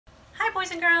Hi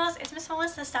boys and girls, it's Miss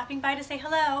Melissa stopping by to say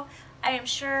hello. I am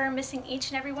sure missing each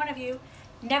and every one of you.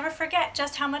 Never forget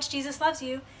just how much Jesus loves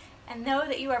you and know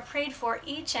that you are prayed for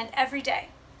each and every day.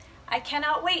 I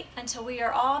cannot wait until we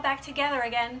are all back together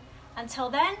again. Until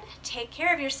then, take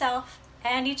care of yourself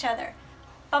and each other.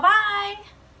 Bye-bye!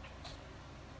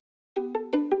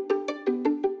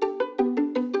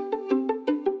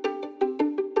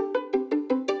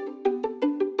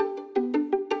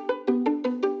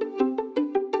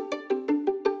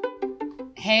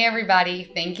 Hey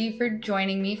everybody, thank you for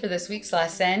joining me for this week's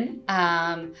lesson.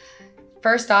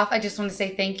 First off, I just want to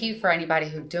say thank you for anybody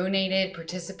who donated,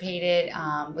 participated,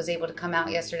 was able to come out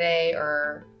yesterday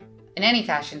or in any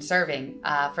fashion serving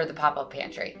for the pop-up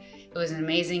pantry. It was an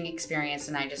amazing experience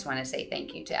and I just want to say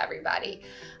thank you to everybody.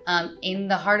 In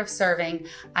the heart of serving,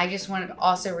 I just wanted to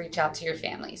also reach out to your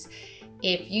families.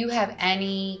 If you have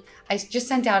any, I just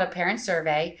sent out a parent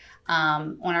survey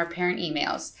on our parent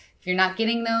emails. If you're not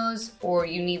getting those or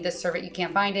you need this survey, you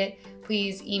can't find it,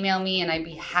 please email me and I'd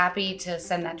be happy to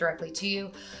send that directly to you.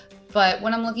 But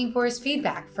what I'm looking for is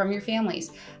feedback from your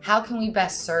families. How can we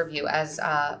best serve you as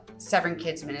Severn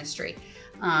Kids Ministry?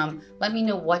 Let me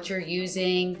know what you're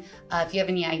using. If you have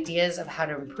any ideas of how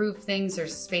to improve things,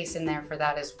 there's space in there for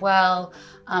that as well.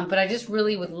 But I just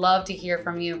really would love to hear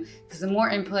from you because the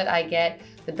more input I get,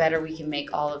 the better we can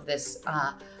make all of this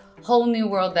whole new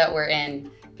world that we're in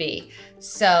be.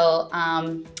 So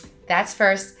that's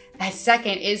first.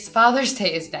 Second is Father's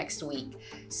Day is next week.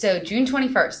 So June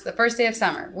 21st, the first day of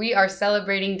summer, we are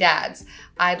celebrating dads.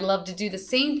 I'd love to do the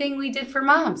same thing we did for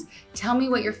moms. Tell me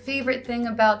what your favorite thing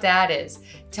about dad is.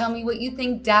 Tell me what you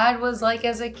think dad was like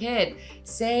as a kid.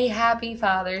 Say Happy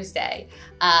Father's Day.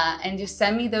 And just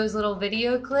send me those little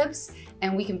video clips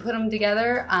and we can put them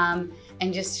together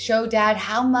and just show dad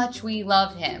how much we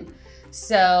love him.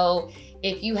 So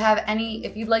if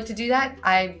you'd like to do that,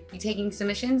 I'd be taking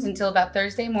submissions until about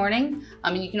Thursday morning.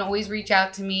 You can always reach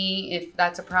out to me if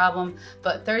that's a problem.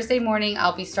 But Thursday morning,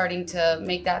 I'll be starting to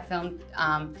make that film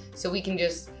so we can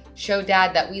just show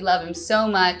dad that we love him so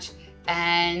much.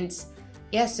 And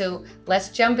yeah, so let's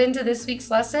jump into this week's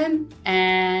lesson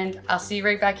and I'll see you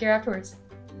right back here afterwards.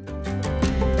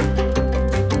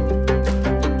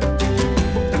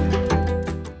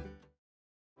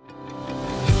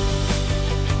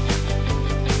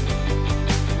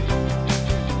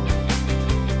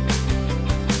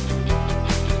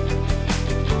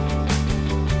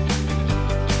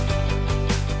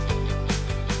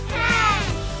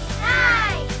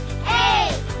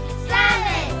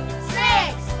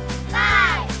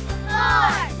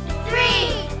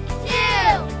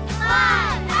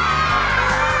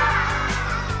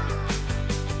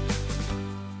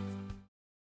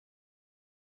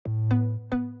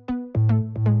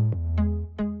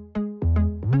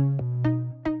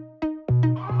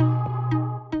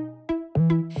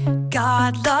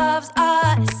 God loves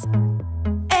us,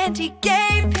 and He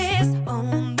gave His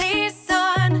only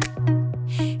Son.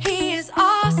 He is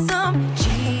awesome,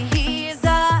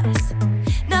 Jesus.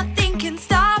 Nothing can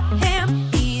stop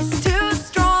Him, He's too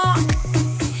strong.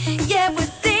 Yeah, we're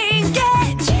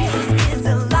singing, Jesus is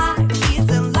alive, He's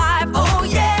alive, oh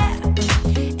yeah.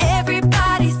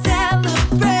 Everybody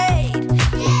celebrate.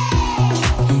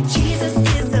 Yeah. Jesus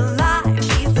is alive,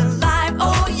 He's alive,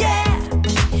 oh yeah.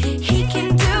 He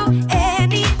can do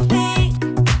anything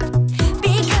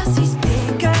because He's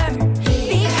bigger,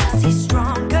 because He's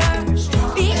stronger,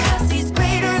 because He's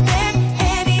greater than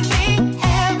anything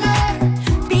ever,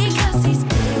 because He's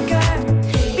bigger,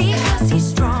 because He's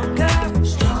stronger,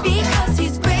 because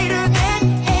He's greater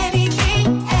than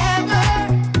anything ever.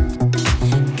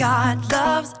 God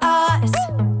loves us,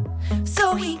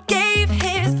 so He gave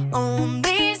His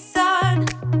only Son.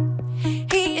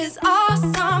 He is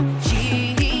awesome,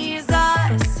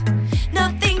 Jesus.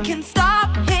 Nothing can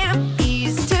stop Him,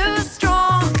 He's too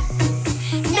strong.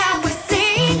 Now we're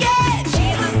singing,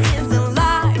 Jesus is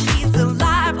alive, He's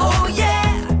alive, oh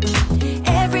yeah.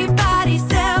 Everybody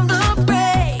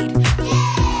celebrate. Yeah.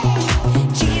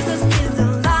 Jesus is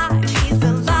alive, He's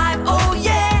alive, oh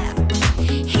yeah.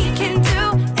 He can do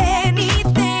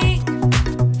anything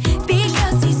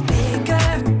because He's bigger,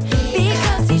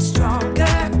 because He's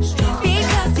stronger,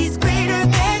 because He's greater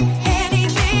than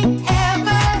anything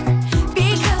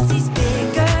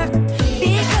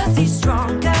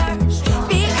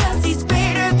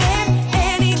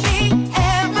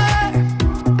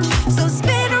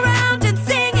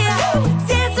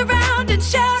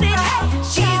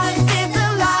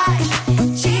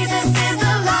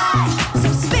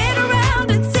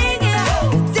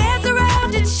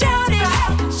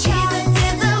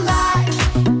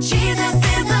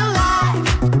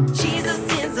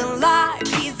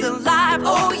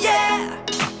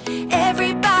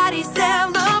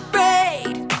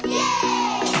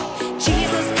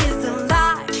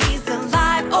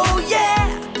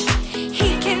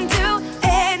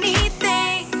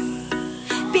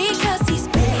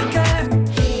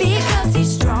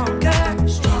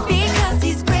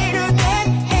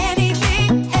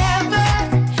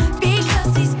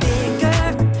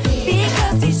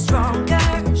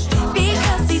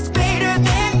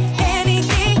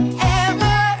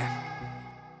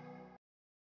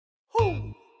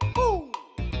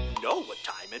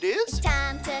it is? It's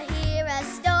time to hear a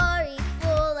story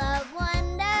full of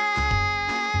wonder.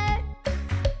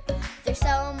 There's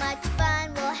so much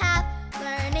fun we'll have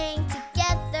learning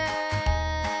together.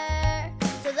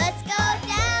 So let's go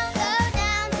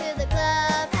down to the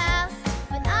clubhouse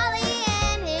with Ollie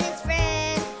and his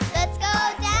friends. Let's go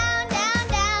down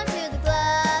to the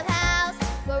clubhouse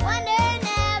where wonder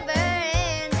never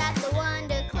ends at the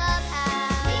Wonder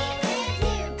Clubhouse.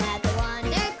 At the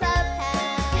Wonder Clubhouse.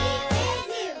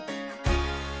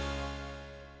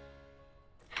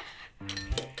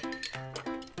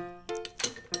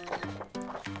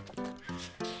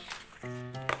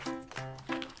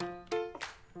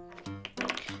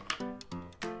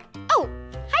 Oh,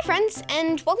 hi friends,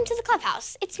 and welcome to the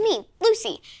clubhouse. It's me,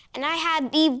 Lucy, and I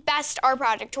had the best art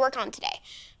project to work on today.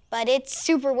 But it's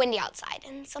super windy outside,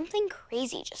 and something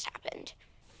crazy just happened.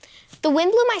 The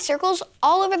wind blew my circles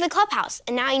all over the clubhouse,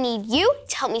 and now I need you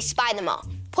to help me spy them all.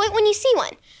 Point when you see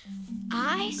one.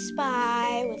 I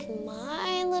spy with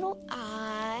my little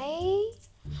eye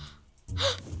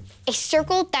a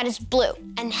circle that is blue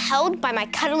and held by my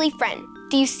cuddly friend.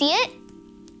 Do you see it?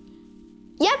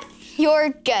 Yep, you're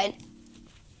good.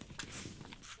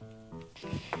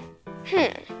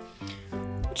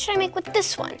 What should I make with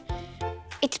this one?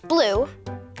 It's blue,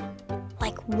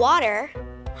 like water.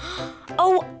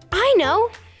 Oh, I know.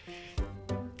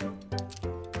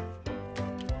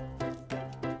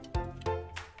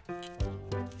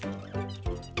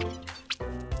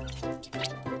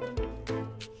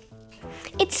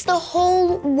 It's the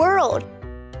whole world.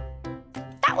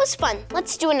 That was fun.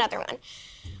 Let's do another one.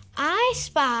 I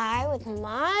spy with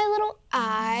my little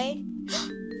eye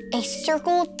a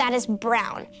circle that is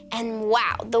brown, and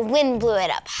wow, the wind blew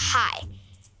it up high.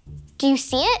 Do you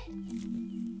see it?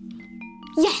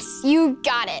 Yes, you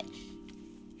got it.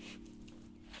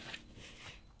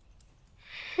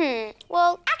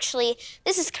 Well, actually,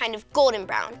 this is kind of golden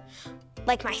brown,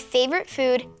 like my favorite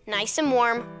food, nice and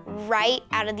warm, right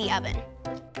out of the oven.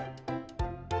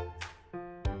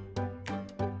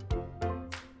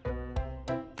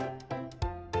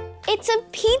 It's a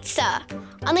pizza.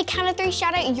 On the count of 3,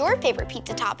 shout out your favorite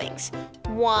pizza toppings.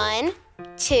 1,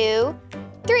 2,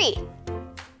 3.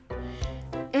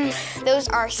 Those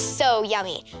are so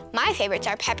yummy. My favorites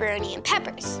are pepperoni and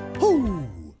peppers. Hoo,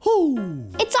 hoo.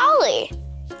 It's Ollie.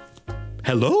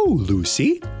 Hello,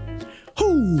 Lucy.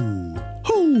 Hoo,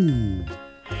 hoo.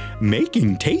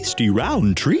 Making tasty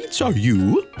round treats, are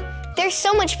you? There's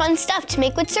so much fun stuff to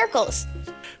make with circles.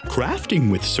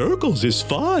 Crafting with circles is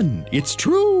fun, it's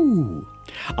true.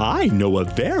 I know a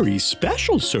very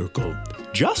special circle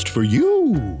just for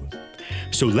you.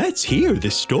 So let's hear the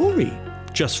story.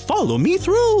 Just follow me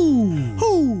through.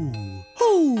 Hoo,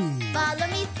 hoo. Follow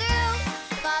me through,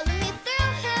 follow me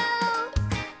through, who?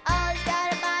 Ollie's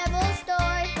got a Bible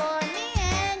story for me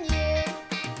and you.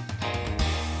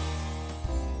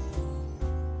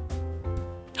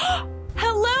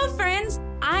 Hello, friends.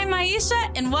 I'm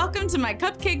Aisha, and welcome to my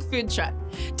cupcake food truck.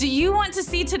 Do you want to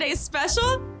see today's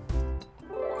special?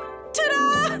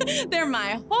 Ta-da! They're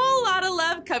my whole lot of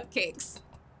love cupcakes.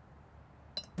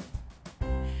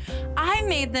 I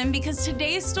made them because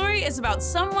today's story is about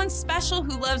someone special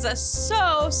who loves us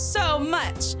so, so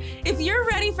much. If you're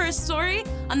ready for a story,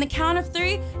 on the count of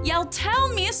 3, yell, "Tell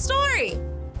me a story."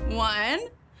 1,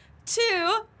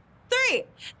 2, 3.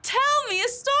 Tell me a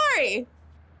story.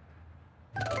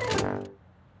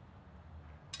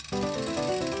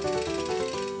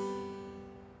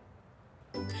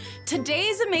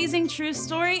 Today's amazing true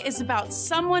story is about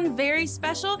someone very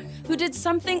special who did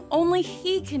something only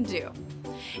he can do.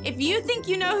 If you think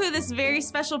you know who this very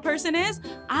special person is,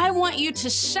 I want you to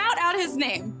shout out his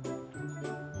name.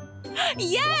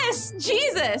 Yes,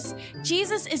 Jesus!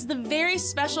 Jesus is the very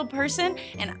special person,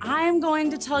 and I am going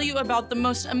to tell you about the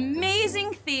most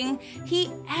amazing thing he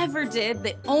ever did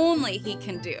that only he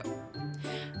can do.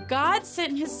 God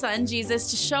sent his son,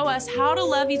 Jesus, to show us how to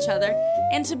love each other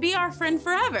and to be our friend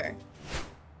forever.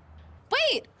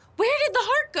 Wait, where did the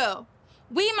heart go?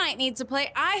 We might need to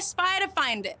play I Spy to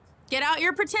find it. Get out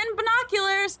your pretend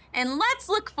binoculars and let's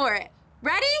look for it.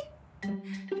 Ready?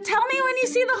 Tell me when you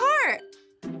see the heart.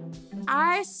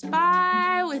 I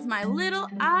spy with my little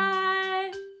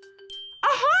eye a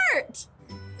heart.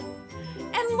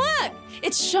 And look,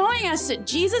 it's showing us that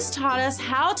Jesus taught us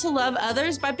how to love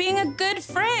others by being a good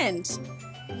friend.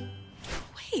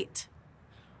 Wait,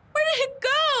 where did it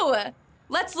go?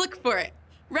 Let's look for it.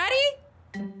 Ready?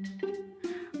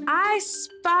 I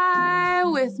spy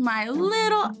with my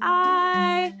little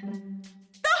eye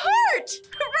the heart,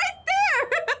 right there.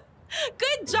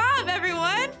 Good job,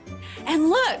 everyone. And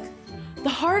look, the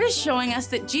heart is showing us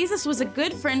that Jesus was a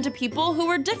good friend to people who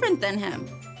were different than him.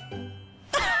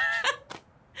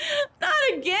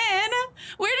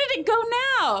 go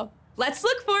now. Let's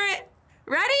look for it.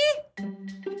 Ready?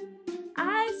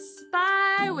 I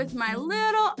spy with my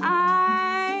little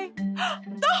eye.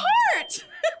 The heart!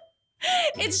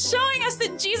 It's showing us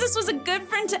that Jesus was a good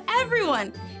friend to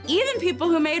everyone, even people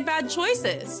who made bad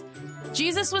choices.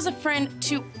 Jesus was a friend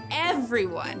to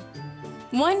everyone.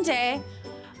 One day,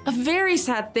 a very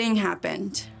sad thing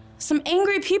happened. Some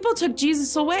angry people took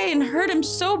Jesus away and hurt him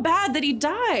so bad that he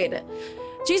died.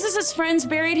 Jesus' friends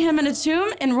buried him in a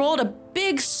tomb and rolled a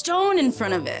big stone in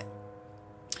front of it.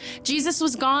 Jesus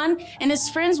was gone, and his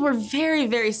friends were very,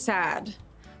 very sad.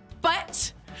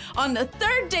 But on the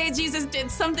third day, Jesus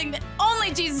did something that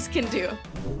only Jesus can do.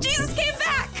 Jesus came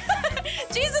back!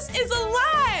 Jesus is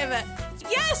alive!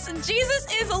 Yes, Jesus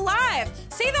is alive.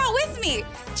 Say that with me.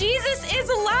 Jesus is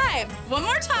alive. One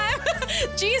more time.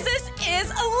 Jesus is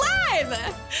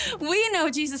alive. We know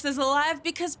Jesus is alive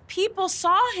because people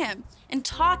saw him and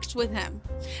talked with him.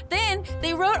 Then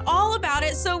they wrote all about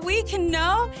it so we can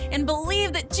know and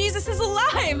believe that Jesus is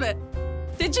alive.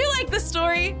 Did you like the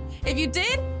story? If you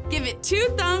did, give it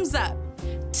 2 thumbs up.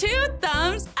 2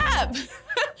 thumbs up.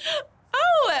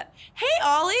 Oh, hey,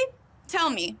 Ollie. Tell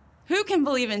me, who can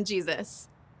believe in Jesus?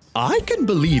 I can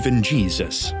believe in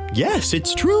Jesus. Yes,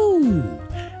 it's true.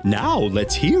 Now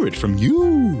let's hear it from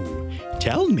you.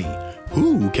 Tell me,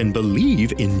 who can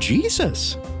believe in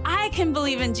Jesus? I can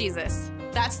believe in Jesus.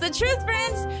 That's the truth,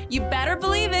 friends. You better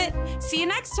believe it. See you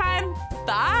next time.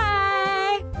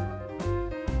 Bye.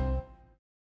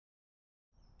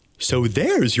 So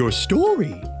there's your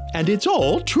story, and it's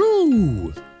all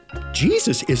true.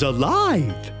 Jesus is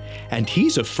alive, and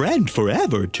he's a friend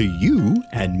forever to you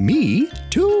and me,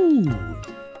 too.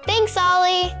 Thanks,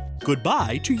 Ollie.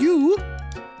 Goodbye to you.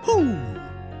 Hoo,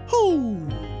 hoo.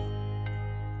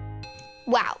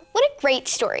 Wow, what a great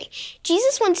story.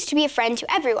 Jesus wants to be a friend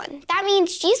to everyone. That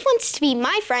means Jesus wants to be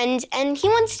my friend, and he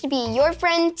wants to be your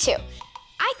friend, too.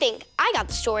 I think I got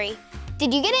the story.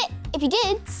 Did you get it? If you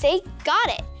did, say got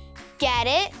it. Get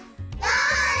it?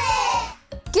 Got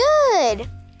it! Good.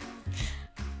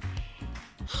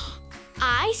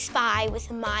 I spy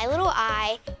with my little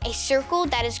eye a circle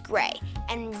that is gray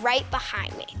and right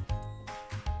behind me.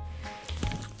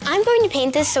 I'm going to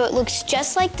paint this so it looks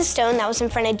just like the stone that was in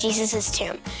front of Jesus'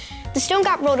 tomb. The stone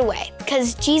got rolled away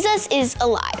because Jesus is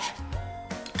alive.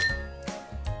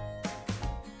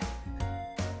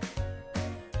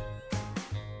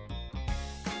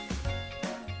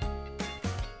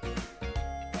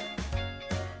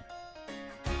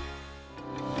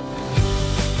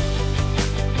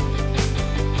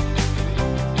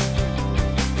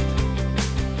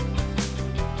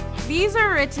 These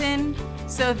are written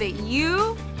so that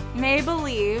you may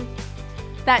believe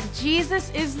that Jesus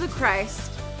is the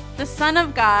Christ, the Son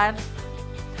of God.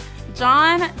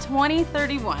 John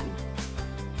 20:31.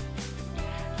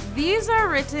 These are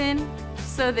written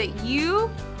so that you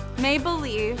may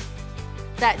believe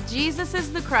that Jesus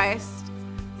is the Christ,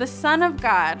 the Son of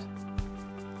God.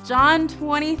 John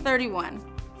 20:31.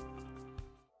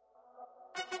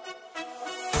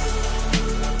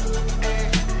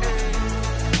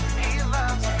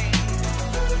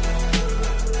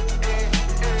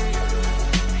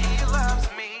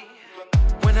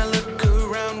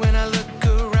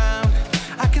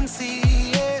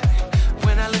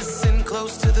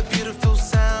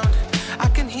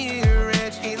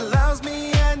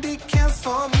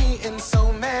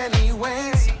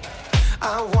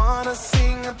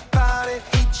 Sing about it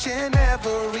each and every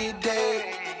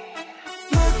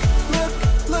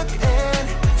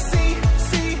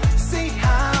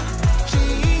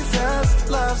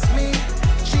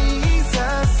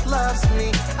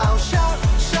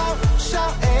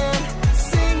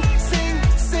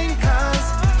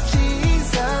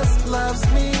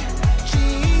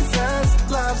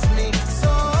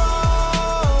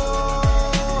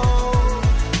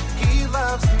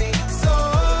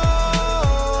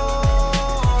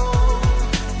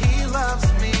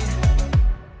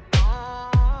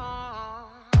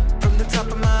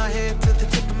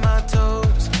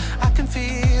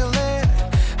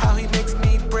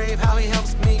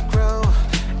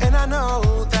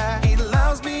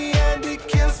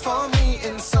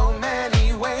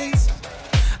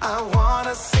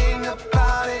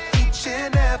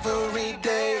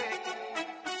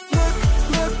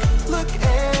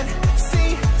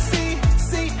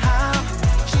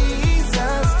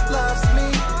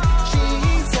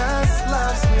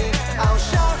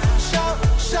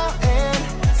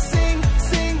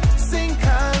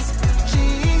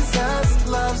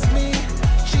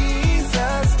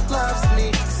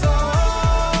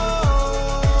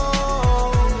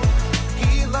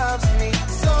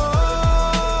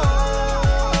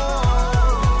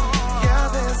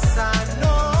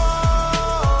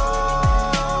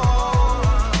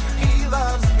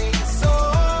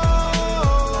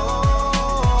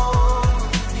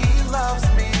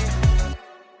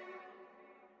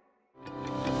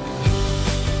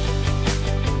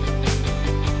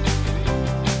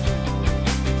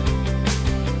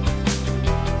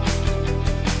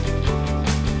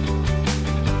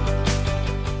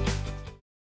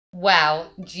Wow,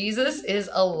 Jesus is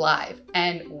alive,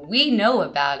 and we know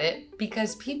about it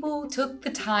because people took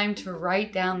the time to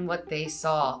write down what they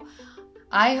saw.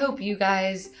 I hope you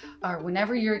guys are,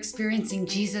 whenever you're experiencing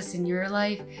Jesus in your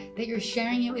life, that you're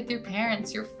sharing it with your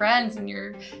parents, your friends, and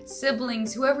your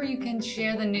siblings, whoever you can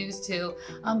share the news to.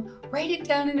 Write it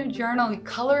down in a journal,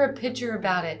 color a picture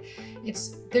about it.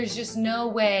 There's just no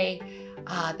way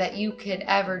that you could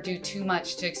ever do too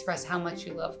much to express how much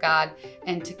you love God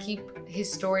and to keep His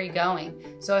story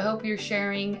going. So I hope you're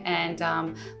sharing,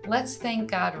 and let's thank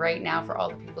God right now for all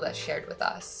the people that shared with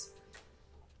us.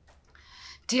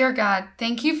 Dear God,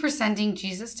 thank you for sending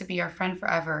Jesus to be our friend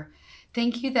forever.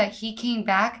 Thank you that He came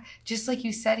back just like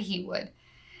you said He would.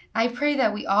 I pray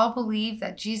that we all believe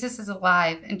that Jesus is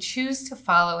alive and choose to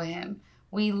follow Him.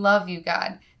 We love you,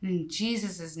 God, and in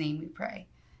Jesus' name we pray.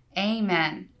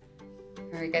 Amen.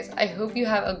 All right, guys, I hope you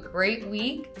have a great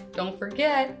week. Don't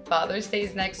forget, Father's Day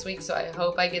is next week, so I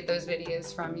hope I get those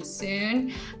videos from you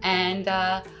soon. And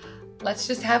let's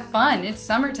just have fun. It's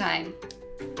summertime.